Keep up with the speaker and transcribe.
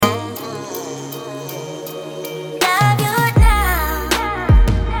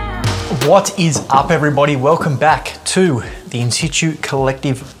What is up, everybody? Welcome back to the In Situ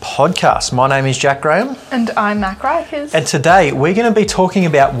Collective podcast. My name is Jack Graham. And I'm Mac Rikers. And today we're going to be talking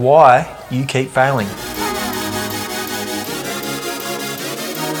about why you keep failing.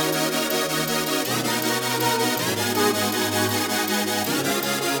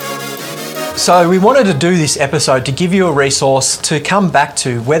 So we wanted to do this episode to give you a resource to come back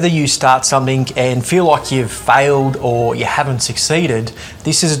to whether you start something and feel like you've failed or you haven't succeeded.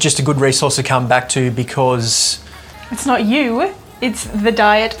 This is just a good resource to come back to because... It's not you, it's the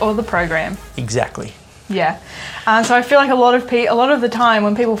diet or the program. Exactly. Yeah. So I feel like a lot of the time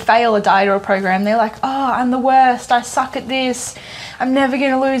when people fail a diet or a program, they're like, oh, I'm the worst, I suck at this, I'm never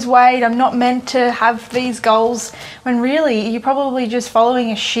going to lose weight, I'm not meant to have these goals. When really, you're probably just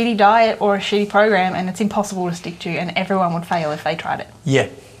following a shitty diet or a shitty program and it's impossible to stick to, and everyone would fail if they tried it. Yeah.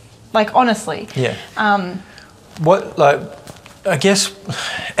 Like, honestly. Yeah. I guess,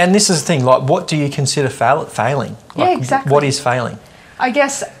 and this is the thing, like, what do you consider failing? Like, yeah, exactly. What is failing? I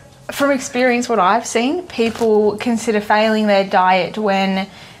guess from experience, what I've seen, people consider failing their diet when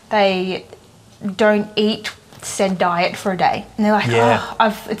they don't eat said diet for a day. And they're like,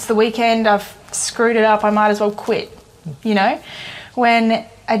 it's the weekend, I've screwed it up, I might as well quit, you know? When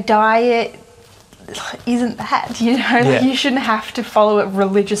a diet isn't that, you know? Like, you shouldn't have to follow it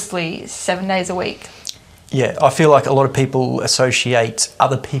religiously 7 days a week. Yeah, I feel like a lot of people associate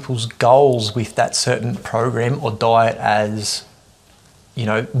other people's goals with that certain program or diet as, you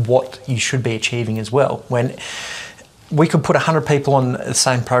know, what you should be achieving as well. When we could put 100 people on the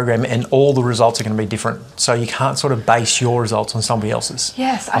same program and all the results are going to be different. So you can't sort of base your results on somebody else's.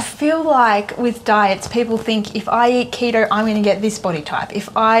 Yes, I feel like with diets, people think if I eat keto, I'm going to get this body type.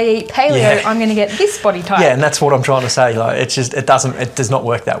 If I eat paleo, I'm going to get this body type. Yeah, and that's what I'm trying to say. Like, it does not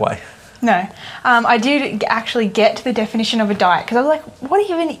work that way. No. I did actually get to the definition of a diet because I was like, what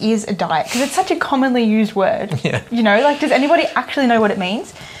even is a diet? Because it's such a commonly used word. Yeah. You know, like, does anybody actually know what it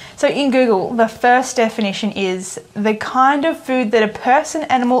means? So in Google, the first definition is the kind of food that a person,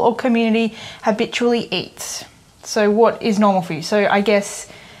 animal, or community habitually eats. So what is normal for you? So I guess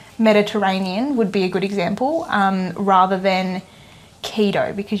Mediterranean would be a good example, rather than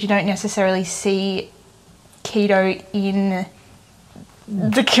keto, because you don't necessarily see keto in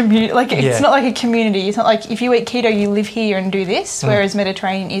the community. Like, it's not like a community. It's not like if you eat keto, you live here and do this, whereas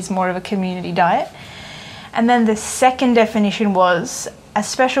Mediterranean is more of a community diet. And then the second definition was a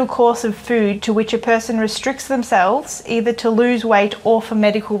special course of food to which a person restricts themselves either to lose weight or for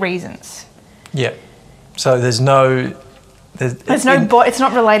medical reasons. Yeah. So it's not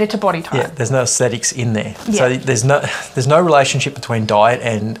related to body type. Yeah, there's no aesthetics in there. Yeah. So there's no relationship between diet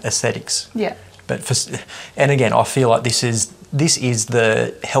and aesthetics. Yeah. And again, I feel like this is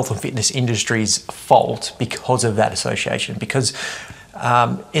the health and fitness industry's fault because of that association. Because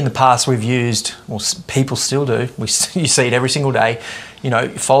in the past we've used, well, people still do, you see it every single day, you know,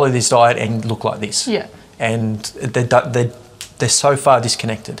 follow this diet and look like this. Yeah. And they're so far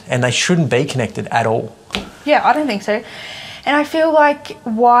disconnected, and they shouldn't be connected at all. Yeah, I don't think so. And I feel like,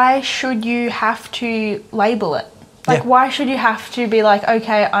 why should you have to label it? Like, why should you have to be like,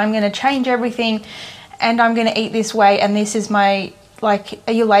 okay, I'm going to change everything and I'm going to eat this way and this is my, like,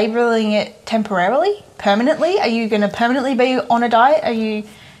 are you labeling it temporarily, permanently? Are you going to permanently be on a diet? Are you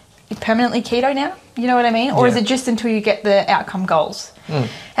permanently keto now? You know what I mean? Or is it just until you get the outcome goals? And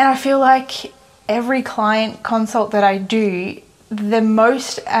I feel like every client consult that I do, the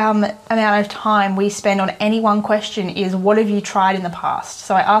most amount of time we spend on any one question is, what have you tried in the past?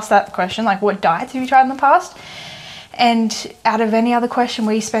 So I ask that question, like, what diets have you tried in the past? And out of any other question,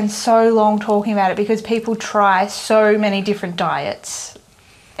 we spend so long talking about it because people try so many different diets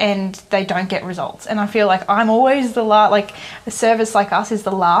and they don't get results. And I feel like I'm always a service like us is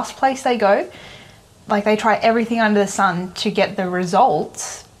the last place they go. Like, they try everything under the sun to get the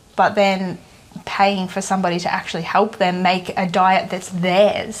results, but then paying for somebody to actually help them make a diet that's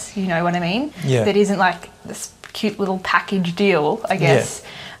theirs, you know what I mean? Yeah. That isn't like this cute little package deal, I guess. Yeah.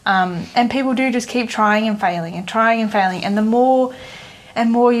 And people do just keep trying and failing and trying and failing. And the more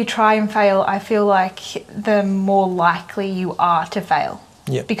you try and fail, I feel like the more likely you are to fail.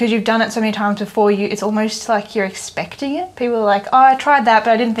 Yeah. Because you've done it so many times before, it's almost like you're expecting it. People are like, oh, I tried that,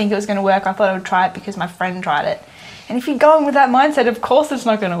 but I didn't think it was going to work. I thought I would try it because my friend tried it. And if you're going with that mindset, of course it's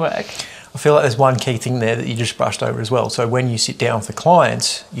not going to work. I feel like there's one key thing there that you just brushed over as well. So when you sit down with the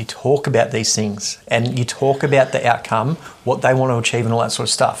clients, you talk about these things and you talk about the outcome, what they want to achieve and all that sort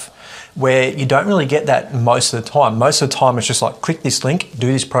of stuff. where you don't really get that most of the time. Most of the time it's just like, click this link, do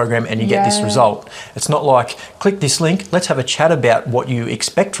this program, and you get this result. It's not like, click this link, let's have a chat about what you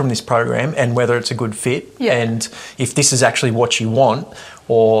expect from this program and whether it's a good fit, and if this is actually what you want,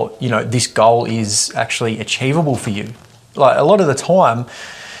 or, you know, this goal is actually achievable for you. Like, a lot of the time,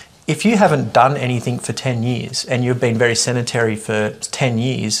 if you haven't done anything for 10 years and you've been very sedentary for 10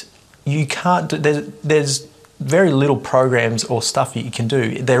 years, you can't do, there's very little programs or stuff that you can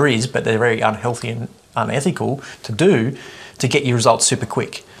do. There is, but they're very unhealthy and unethical to do to get your results super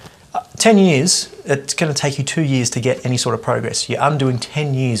quick. 10 years, it's going to take you 2 years to get any sort of progress. You're undoing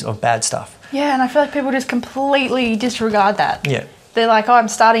 10 years of bad stuff. Yeah, and I feel like people just completely disregard that. Yeah. They're like, oh, I'm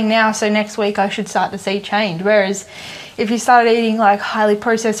starting now, so next week I should start to see change. Whereas if you started eating like highly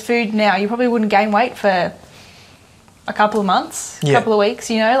processed food now, you probably wouldn't gain weight for a couple of months, a couple of weeks,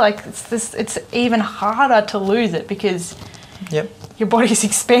 you know, like it's even harder to lose it because your body's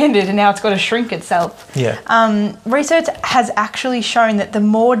expanded and now it's got to shrink itself. Research has actually shown that the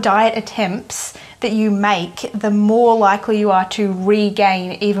more diet attempts that you make, the more likely you are to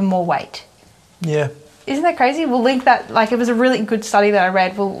regain even more weight. Isn't that crazy? We'll link that, like, it was a really good study that I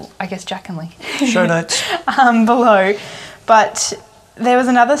read. Well, I guess Jack can link. Show notes. Below. But there was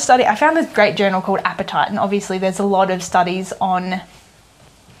another study. I found this great journal called Appetite, and obviously there's a lot of studies on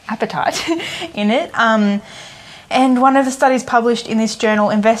appetite in it. And one of the studies published in this journal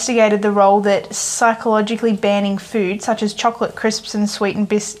investigated the role that psychologically banning food, such as chocolate crisps and sweetened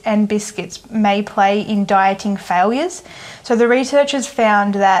biscuits, may play in dieting failures. So the researchers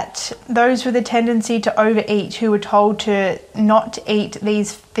found that those with a tendency to overeat who were told to not eat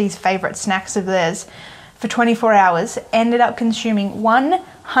these favourite snacks of theirs for 24 hours ended up consuming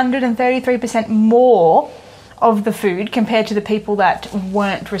 133% more of the food compared to the people that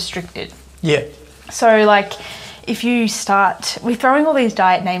weren't restricted. So, like, if you start, we're throwing all these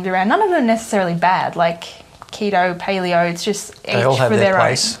diet names around, none of them are necessarily bad, like keto, paleo, it's just each they all have for their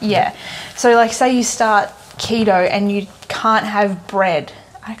place. own. So, like, say you start keto and you can't have bread.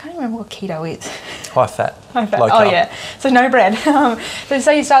 I can't remember what keto is. High fat. Low carb. Oh, yeah. So no bread. So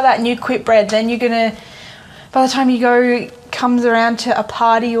say you start that and you quit bread, then you're going to, by the time you comes around to a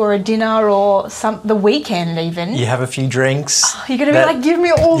party or a dinner or the weekend even. You have a few drinks. You're going to be like, give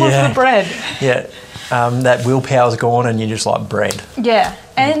me all of the bread. That willpower's gone and you're just like, bread.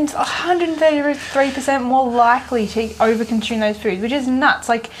 And 133% more likely to overconsume those foods, which is nuts.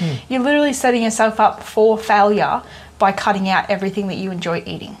 Like, you're literally setting yourself up for failure by cutting out everything that you enjoy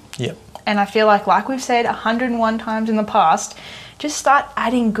eating. And I feel like we've said 101 times in the past, just start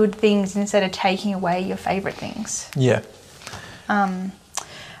adding good things instead of taking away your favourite things. I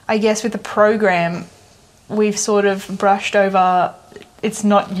guess with the program, we've sort of brushed over, it's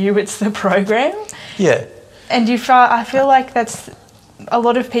not you, it's the program. And I feel like that's, a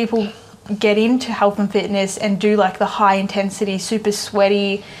lot of people get into health and fitness and do like the high intensity, super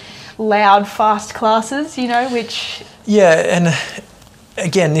sweaty, loud, fast classes, you know, which... and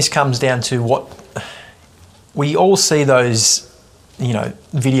again, this comes down to what... We all see those, you know,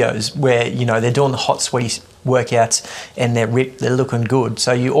 videos where, you know, they're doing the hot, sweaty workouts and they're ripped, they're looking good.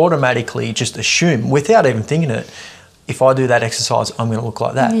 So you automatically just assume, without even thinking it, if I do that exercise, I'm going to look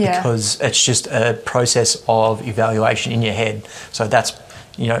like that, because it's just a process of evaluation in your head. So that's,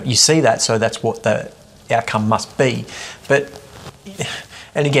 you know, you see that, so that's what the outcome must be. But,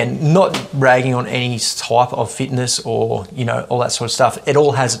 and again, not ragging on any type of fitness or, you know, all that sort of stuff. It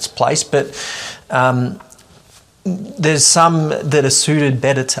all has its place, but there's some that are suited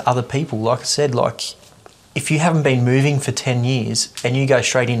better to other people. Like I said, like, if you haven't been moving for 10 years and you go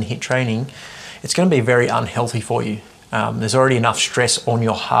straight into HIIT training, it's going to be very unhealthy for you. There's already enough stress on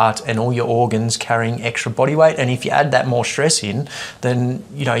your heart and all your organs carrying extra body weight. And if you add that more stress in, then,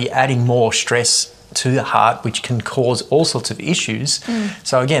 you know, you're adding more stress to the heart, which can cause all sorts of issues.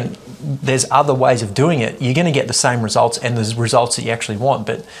 So again, there's other ways of doing it. You're going to get the same results and the results that you actually want,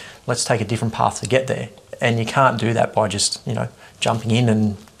 but let's take a different path to get there. And you can't do that by just, you know, jumping in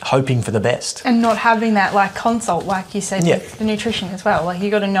and hoping for the best. And not having that, like, consult, like you said, with the nutrition as well. Like, you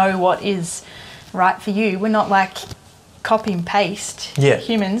got to know what is right for you. We're not like copy and paste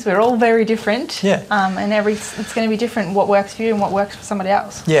humans. We're all very different. And it's going to be different what works for you and what works for somebody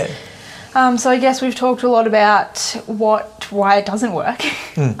else. So I guess we've talked a lot about why it doesn't work.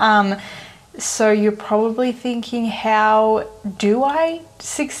 So you're probably thinking, how do I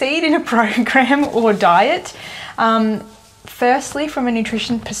succeed in a program or diet? Firstly, from a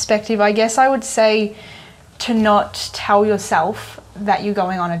nutrition perspective, I guess I would say to not tell yourself that you're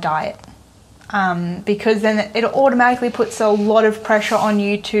going on a diet. Because then it automatically puts a lot of pressure on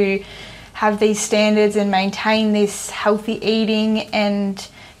you to have these standards and maintain this healthy eating and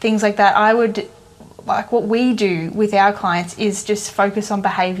things like that, I would, like what we do with our clients is just focus on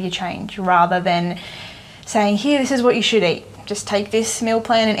behaviour change rather than saying, here, this is what you should eat. Just take this meal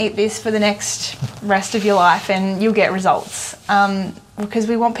plan and eat this for the next rest of your life and you'll get results. Because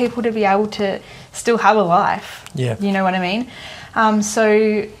we want people to be able to still have a life. Yeah. You know what I mean?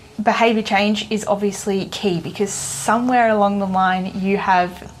 So behaviour change is obviously key because somewhere along the line you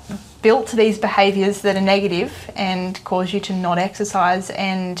have built these behaviours that are negative and cause you to not exercise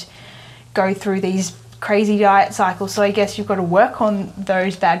and go through these crazy diet cycles. So I guess you've got to work on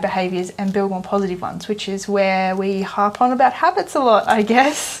those bad behaviours and build more positive ones, which is where we harp on about habits a lot, I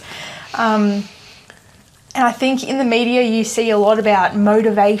guess. And I think in the media you see a lot about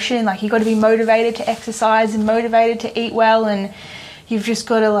motivation, like you've got to be motivated to exercise and motivated to eat well, and you've just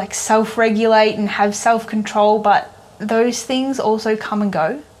got to like self-regulate and have self-control, but those things also come and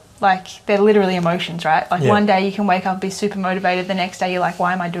go. Like they're literally emotions, right? Like one day you can wake up and be super motivated, the next day you're like,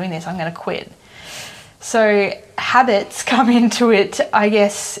 why am I doing this? I'm going to quit. So habits come into it, I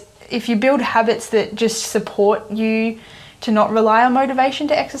guess. If you build habits that just support you to not rely on motivation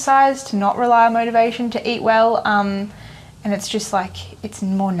to exercise, to not rely on motivation to eat well, and it's just like, it's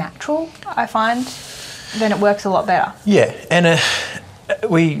more natural, I find, then it works a lot better. Yeah, and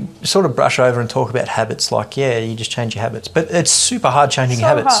we sort of brush over and talk about habits like, yeah, you just change your habits. But it's super hard changing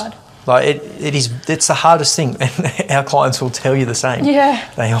habits. Hard. Like it's the hardest thing, and our clients will tell you the same. Yeah.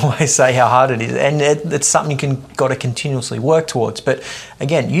 They always say how hard it is, and it's something you got to continuously work towards. But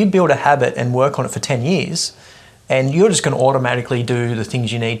again, you build a habit and work on it for 10 years, and you're just going to automatically do the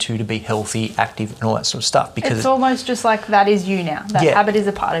things you need to be healthy, active, and all that sort of stuff. Because it's almost just like that is you now. That habit is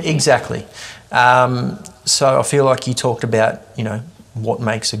a part of you. Exactly. So I feel like you talked about, what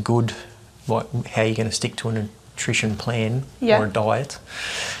makes a good, like how you're going to stick to a nutrition plan or a diet.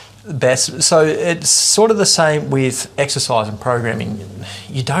 Best. So it's sort of the same with exercise and programming.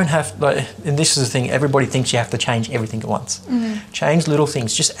 You don't have, and this is the thing, everybody thinks you have to change everything at once. Mm-hmm. Change little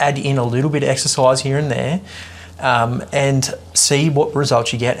things. Just add in a little bit of exercise here and there, and see what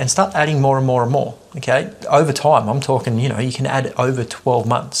results you get, and start adding more and more and more. Okay, over time, I'm talking, you can add over 12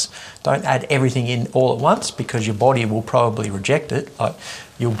 months. Don't add everything in all at once because your body will probably reject it. Like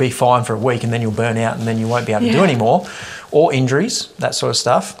you'll be fine for a week and then you'll burn out and then you won't be able to do any more, or injuries, that sort of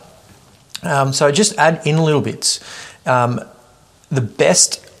stuff. So just add in little bits. The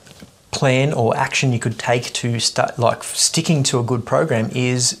best plan or action you could take to start, like sticking to a good program,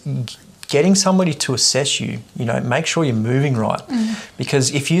 is getting somebody to assess you. Make sure you're moving right.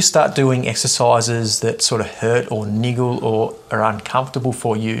 Because if you start doing exercises that sort of hurt or niggle or are uncomfortable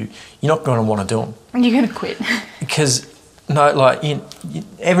for you, you're not going to want to do them. You're going to quit. Because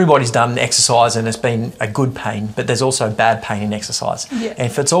everybody's done exercise and it's been a good pain, but there's also bad pain in exercise. Yeah. And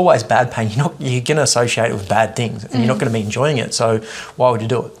if it's always bad pain, you're going to associate it with bad things, and you're not going to be enjoying it. So why would you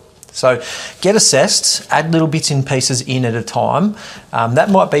do it? So get assessed, add little bits and pieces in at a time. That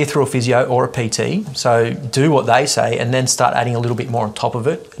might be through a physio or a PT. So do what they say and then start adding a little bit more on top of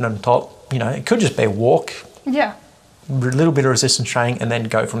it. And on top, it could just be a walk. Yeah. A little bit of resistance training and then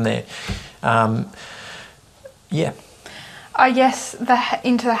go from there. I guess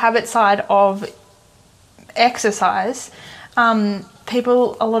into the habit side of exercise,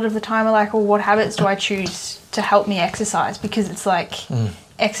 people a lot of the time are like, well, what habits do I choose to help me exercise? Because it's like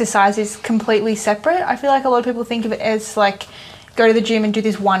exercise is completely separate. I feel like a lot of people think of it as like go to the gym and do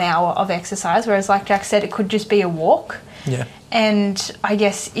this 1 hour of exercise, whereas like Jack said, it could just be a walk. Yeah. And I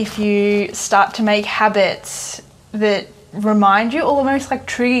guess if you start to make habits that remind you, or almost like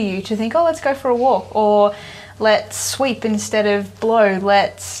trigger you to think, oh, let's go for a walk, or let's sweep instead of blow,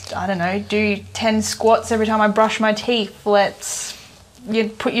 let's, I don't know, do 10 squats every time I brush my teeth, you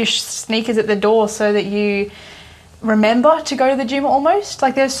put your sneakers at the door so that you remember to go to the gym almost.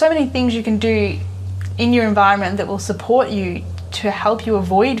 Like there's so many things you can do in your environment that will support you to help you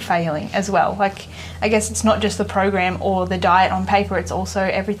avoid failing as well. Like I guess it's not just the program or the diet on paper, it's also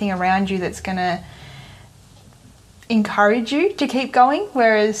everything around you that's going to encourage you to keep going.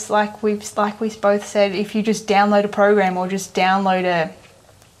 Whereas like we both said, if you just download a program or just download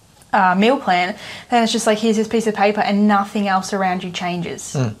a meal plan, then it's just like, here's this piece of paper and nothing else around you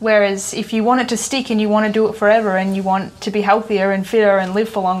changes. Whereas if you want it to stick and you want to do it forever and you want to be healthier and fitter and live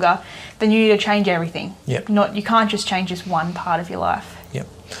for longer, then you need to change everything. Yep. You can't just change just one part of your life. Yep.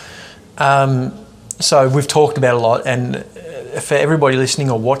 So we've talked about a lot, and for everybody listening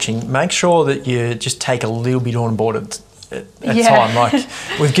or watching, make sure that you just take a little bit on board Yeah. time. Like,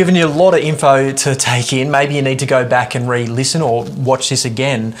 we've given you a lot of info to take in. Maybe you need to go back and re-listen or watch this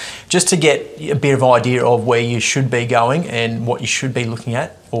again just to get a bit of idea of where you should be going and what you should be looking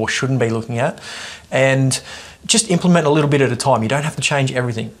at or shouldn't be looking at. And just implement a little bit at a time. You don't have to change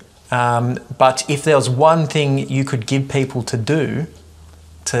everything. But if there was one thing you could give people to do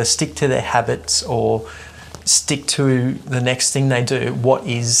to stick to their habits or stick to the next thing they do, what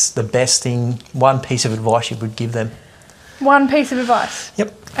is the best thing, one piece of advice you would give them? One piece of advice?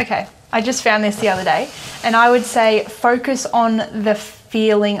 Yep. Okay. I just found this the other day, and I would say focus on the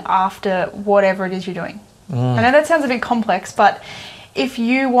feeling after whatever it is you're doing. I know that sounds a bit complex, but if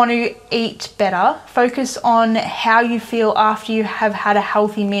you want to eat better, focus on how you feel after you have had a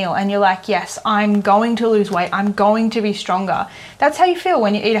healthy meal and you're like, yes, I'm going to lose weight, I'm going to be stronger. That's how you feel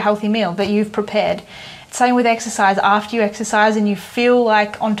when you eat a healthy meal that you've prepared. Same with exercise. After you exercise and you feel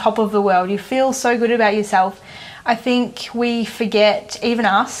like on top of the world, you feel so good about yourself. I think we forget, even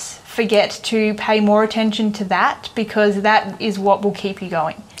us, forget to pay more attention to that because that is what will keep you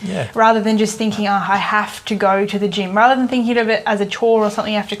going. Yeah. Rather than just thinking, oh, I have to go to the gym. Rather than thinking of it as a chore or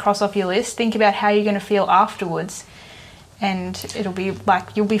something you have to cross off your list, think about how you're going to feel afterwards. And it'll be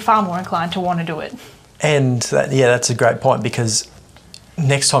like, you'll be far more inclined to want to do it. And that's a great point because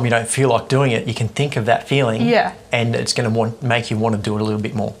next time you don't feel like doing it, you can think of that feeling, and it's going to make you want to do it a little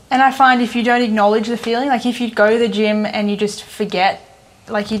bit more. And I find if you don't acknowledge the feeling, like if you go to the gym and you just forget,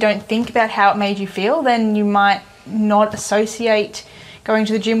 like you don't think about how it made you feel, then you might not associate going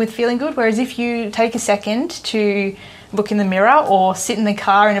to the gym with feeling good. Whereas if you take a second to look in the mirror or sit in the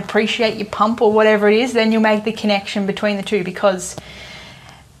car and appreciate your pump or whatever it is, then you'll make the connection between the two because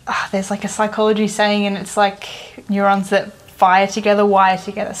there's like a psychology saying, and it's like neurons that fire together, wire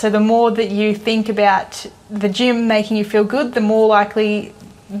together. So the more that you think about the gym making you feel good, the more likely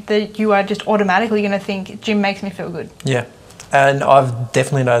that you are just automatically going to think gym makes me feel good. Yeah. And I've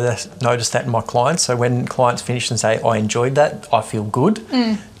definitely noticed that in my clients. So when clients finish and say, I enjoyed that, I feel good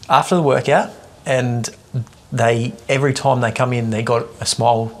after the workout, and every time they come in, they got a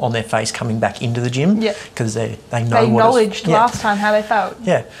smile on their face coming back into the gym because they know they acknowledged last time how they felt.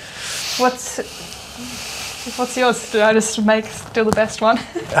 Yeah. What's yours? Did I just still the best one?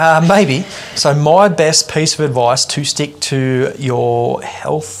 Maybe. So my best piece of advice to stick to your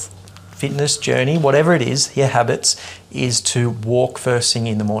health, fitness journey, whatever it is, your habits, is to walk first thing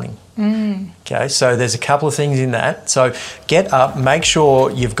in the morning. Okay, so there's a couple of things in that. So get up, make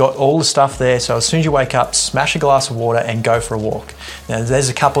sure you've got all the stuff there. So as soon as you wake up, smash a glass of water and go for a walk. Now there's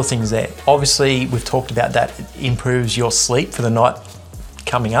a couple of things there. Obviously, we've talked about that. It improves your sleep for the night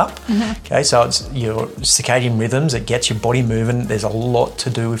coming up. Okay, so it's your circadian rhythms, it gets your body moving. There's a lot to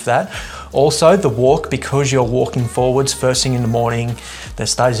do with that. Also the walk, because you're walking forwards first thing in the morning, there's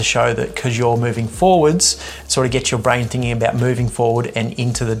studies to show that because you're moving forwards, it sort of gets your brain thinking about moving forward and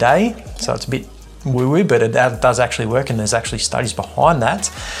into the day. So it's a bit woo-woo, but it does actually work, and there's actually studies behind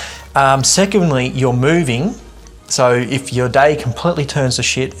that. Secondly, you're moving. So if your day completely turns to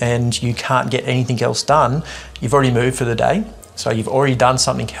shit and you can't get anything else done, you've already moved for the day. So you've already done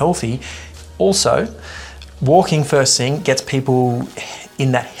something healthy. Also, walking first thing gets people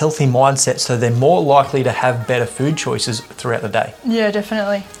in that healthy mindset, so they're more likely to have better food choices throughout the day. Yeah,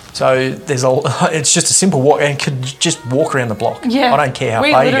 definitely. So it's just a simple walk, and could just walk around the block. Yeah, I don't care how far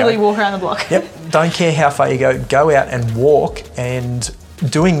you go. We literally walk around the block. Yep, don't care how far you go. Go out and walk, and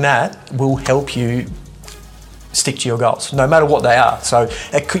doing that will help you stick to your goals, no matter what they are. So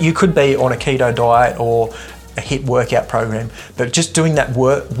you could be on a keto diet or a HIIT workout program, but just doing that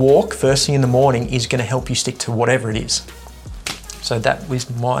walk first thing in the morning is going to help you stick to whatever it is. So that was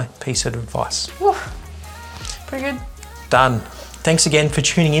my piece of advice. Woo. Pretty good. Done. Thanks again for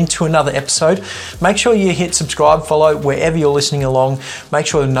tuning in to another episode. Make sure you hit subscribe, follow wherever you're listening along. Make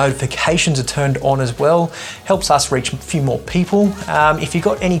sure the notifications are turned on as well. Helps us reach a few more people. If you've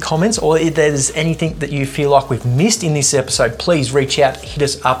got any comments or if there's anything that you feel like we've missed in this episode, please reach out, hit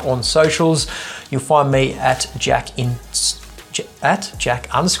us up on socials. You'll find me at Jack_in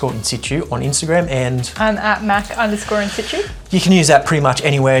situ on Instagram, and I'm at Mac_in situ. You can use that pretty much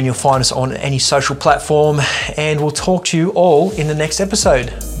anywhere, and you'll find us on any social platform. And we'll talk to you all in the next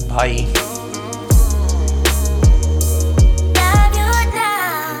episode. Bye.